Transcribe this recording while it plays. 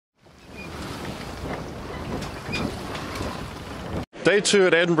Day 2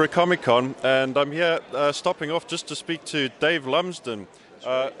 at Edinburgh Comic Con, and I'm here stopping off just to speak to Dave Lumsden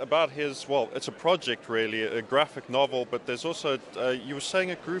about his, well, it's a project really, a graphic novel, but there's also, you were saying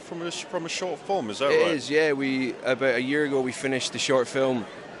it grew from a short film, is that right? It is, yeah. About a year ago we finished the short film,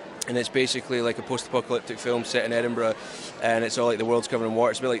 and it's basically like a post-apocalyptic film set in Edinburgh, and it's all like the world's covered in water.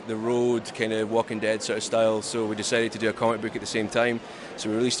 It's a bit like The Road, kind of Walking Dead sort of style, so we decided to do a comic book at the same time. So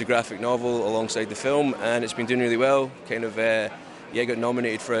we released a graphic novel alongside the film, and it's been doing really well. Got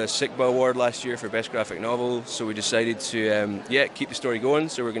nominated for a SIGBA award last year for Best Graphic Novel, so we decided to keep the story going.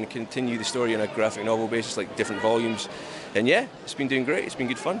 So we're going to continue the story on a graphic novel basis, like different volumes. And yeah, it's been doing great. It's been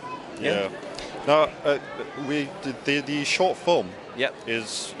good fun. Yeah. Now, we did the short film. Yep.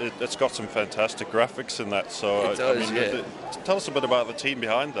 It's got some fantastic graphics in that. So it does, tell us a bit about the team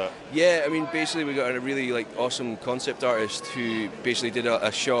behind that. Yeah, I mean, basically we got a really awesome concept artist who basically did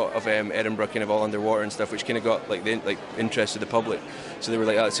a shot of Edinburgh kind of all underwater and stuff, which kind of got the interest of the public. So they were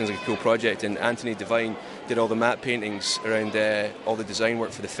like, "Oh, that seems like a cool project." And Anthony Devine did all the matte paintings around all the design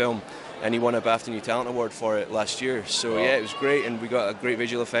work for the film. And he won a BAFTA New Talent Award for it last year. So yeah, it was great, and we got a great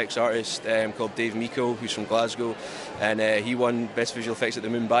visual effects artist called Dave Miko, who's from Glasgow, and he won Best Visual Effects at the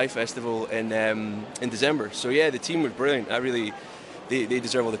Mumbai Festival in December. So yeah, the team was brilliant. They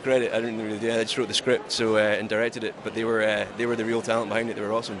deserve all the credit. I didn't really do it. I just wrote the script and directed it, but they were the real talent behind it. They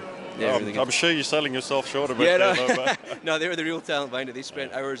were awesome. Yeah, really I'm sure you're selling yourself short a bit. Yeah, there, no, they were the real talent behind it. They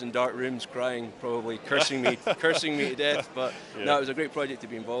spent hours in dark rooms crying, probably cursing me to death. But no, it was a great project to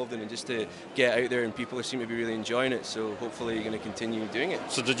be involved in, and just to get out there, and people seem to be really enjoying it. So hopefully you're going to continue doing it.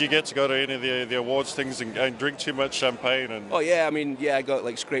 So did you get to go to any of the awards things and drink too much champagne? And oh yeah, I mean, yeah, I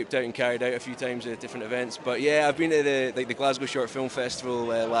got scraped out and carried out a few times at different events. But yeah, I've been to the Glasgow Short Film Festival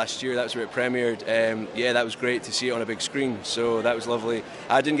last year. That was where it premiered. Yeah, that was great to see it on a big screen. So that was lovely.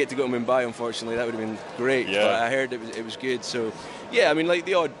 I didn't get to go to Mumbai, unfortunately. That would have been great. Yeah. But I heard it was good. So yeah, I mean, like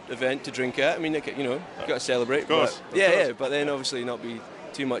the odd event to drink at. I mean, you know, got to celebrate. Of course. Yeah, but then obviously not be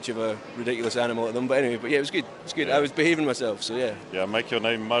too much of a ridiculous animal at them. But anyway, yeah, it was good. It's good. Yeah. I was behaving myself, so yeah. Yeah, make your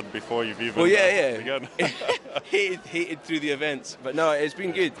name mud before you've even begun. hated through the events, but no, it's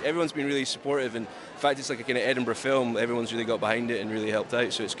been good. Everyone's been really supportive, and in fact, it's like a kind of Edinburgh film. Everyone's really got behind it and really helped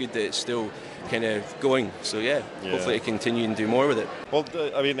out. So it's good that it's still kind of going. So yeah. Hopefully it continue and do more with it. Well,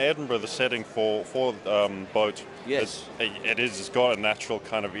 I mean, Edinburgh, the setting for Boat. Yes. It's got a natural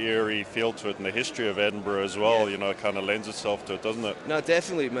kind of eerie feel to it, and the history of Edinburgh as well. Yeah. You know, it kind of lends itself to it, doesn't it? No,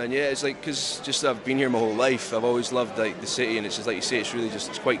 definitely, man. Yeah, it's like, because just I've been here my whole life. I've always loved the city, and it's just like you say,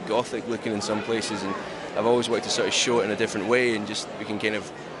 it's quite gothic looking in some places, and I've always wanted to sort of show it in a different way, and just we can kind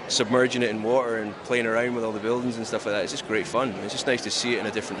of submerging it in water and playing around with all the buildings and stuff like that. It's just great fun. It's just nice to see it in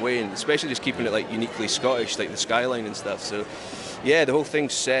a different way, and especially just keeping it uniquely Scottish, like the skyline and stuff. So yeah, the whole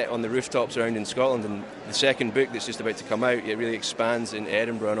thing's set on the rooftops around in Scotland, and the second book that's just about to come out, it really expands into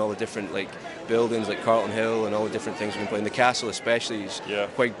Edinburgh and all the different buildings like Carlton Hill and all the different things we've been playing. The castle especially is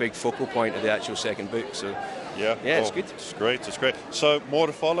quite big focal point of the actual second book. So yeah, it's good. It's great. So more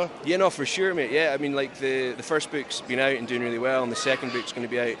to follow? Yeah, no, for sure, mate. Yeah, I mean, the first book's been out and doing really well, and the second book's going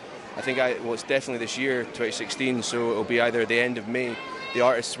to be out, I think, it's definitely this year, 2016, so it'll be either the end of May. The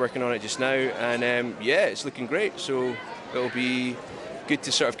artist's working on it just now, and it's looking great, so it'll be good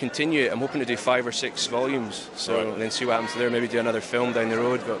to sort of continue it. I'm hoping to do 5 or 6 volumes, and then see what happens there, maybe do another film down the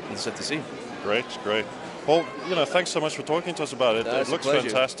road, but we'll have to see. Great. Well, thanks so much for talking to us about it. It looks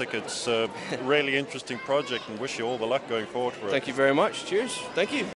fantastic. It's a really interesting project, and wish you all the luck going forward for it. Thank you very much. Cheers. Thank you.